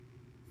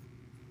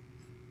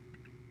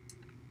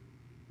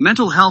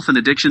Mental Health and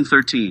Addiction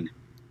 13.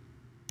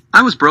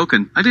 I was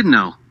broken, I didn't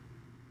know.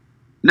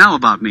 Now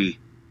about me.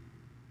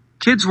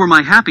 Kids were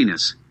my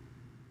happiness.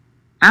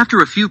 After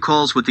a few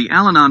calls with the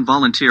Al-Anon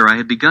volunteer, I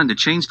had begun to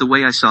change the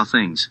way I saw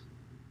things.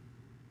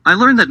 I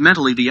learned that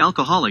mentally the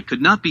alcoholic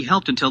could not be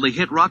helped until they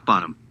hit rock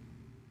bottom.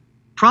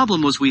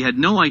 Problem was we had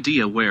no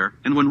idea where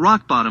and when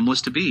rock bottom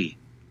was to be.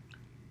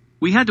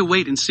 We had to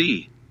wait and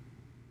see.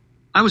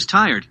 I was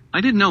tired. I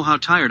didn't know how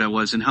tired I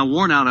was and how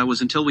worn out I was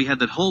until we had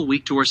that whole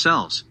week to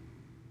ourselves.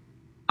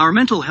 Our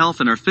mental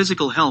health and our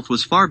physical health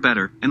was far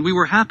better, and we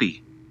were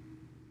happy.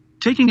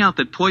 Taking out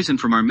that poison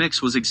from our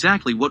mix was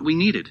exactly what we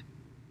needed.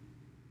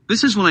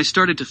 This is when I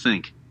started to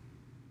think.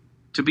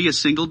 To be a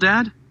single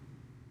dad?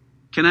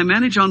 Can I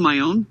manage on my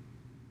own?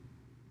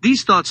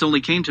 These thoughts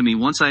only came to me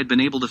once I had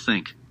been able to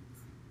think.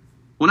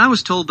 When I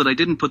was told that I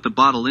didn't put the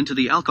bottle into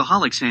the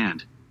alcoholic's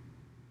hand.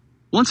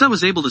 Once I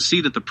was able to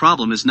see that the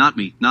problem is not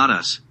me, not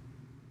us.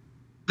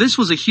 This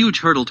was a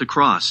huge hurdle to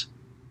cross.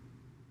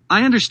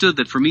 I understood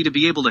that for me to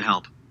be able to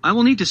help, I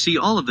will need to see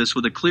all of this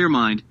with a clear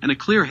mind and a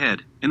clear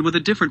head, and with a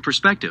different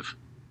perspective.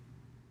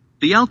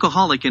 The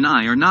alcoholic and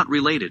I are not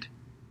related.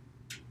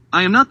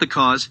 I am not the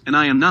cause, and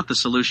I am not the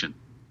solution.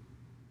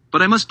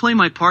 But I must play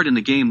my part in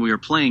the game we are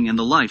playing and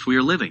the life we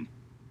are living.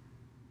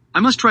 I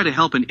must try to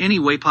help in any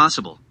way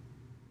possible.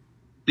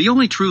 The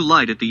only true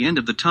light at the end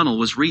of the tunnel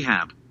was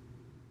rehab.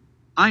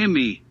 I am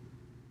me.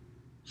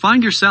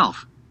 Find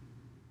yourself.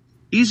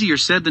 Easier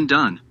said than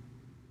done.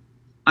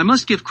 I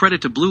must give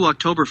credit to Blue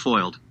October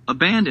Foiled, a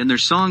band, and their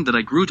song that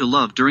I grew to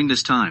love during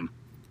this time.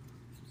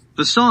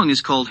 The song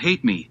is called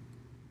Hate Me.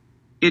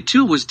 It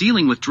too was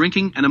dealing with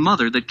drinking and a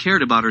mother that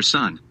cared about her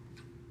son.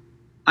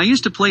 I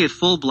used to play it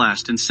full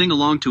blast and sing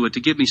along to it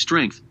to give me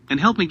strength and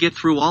help me get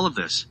through all of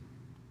this.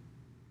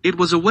 It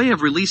was a way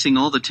of releasing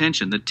all the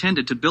tension that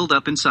tended to build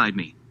up inside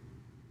me.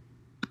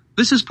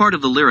 This is part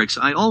of the lyrics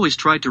I always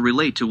tried to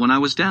relate to when I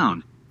was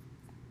down.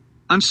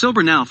 I'm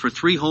sober now for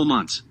 3 whole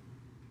months.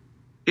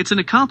 It's an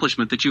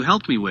accomplishment that you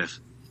helped me with.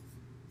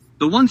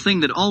 The one thing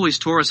that always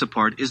tore us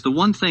apart is the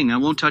one thing I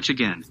won't touch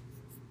again.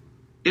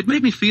 It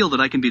made me feel that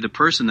I can be the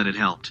person that it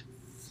helped.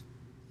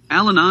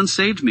 Al-Anon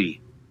saved me.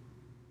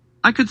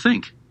 I could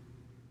think.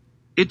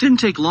 It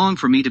didn't take long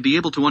for me to be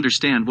able to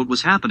understand what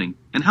was happening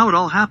and how it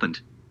all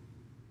happened.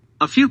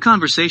 A few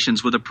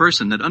conversations with a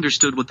person that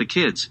understood what the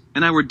kids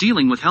and I were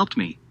dealing with helped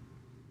me.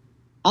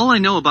 All I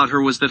know about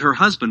her was that her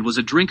husband was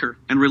a drinker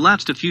and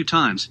relapsed a few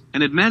times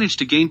and had managed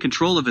to gain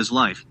control of his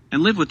life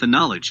and live with the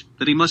knowledge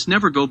that he must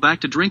never go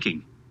back to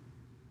drinking.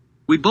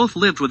 We both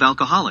lived with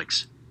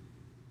alcoholics.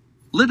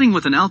 Living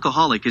with an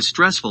alcoholic is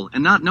stressful,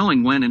 and not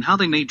knowing when and how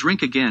they may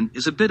drink again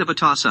is a bit of a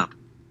toss-up.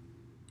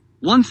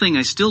 One thing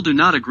I still do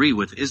not agree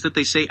with is that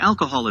they say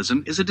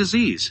alcoholism is a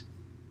disease.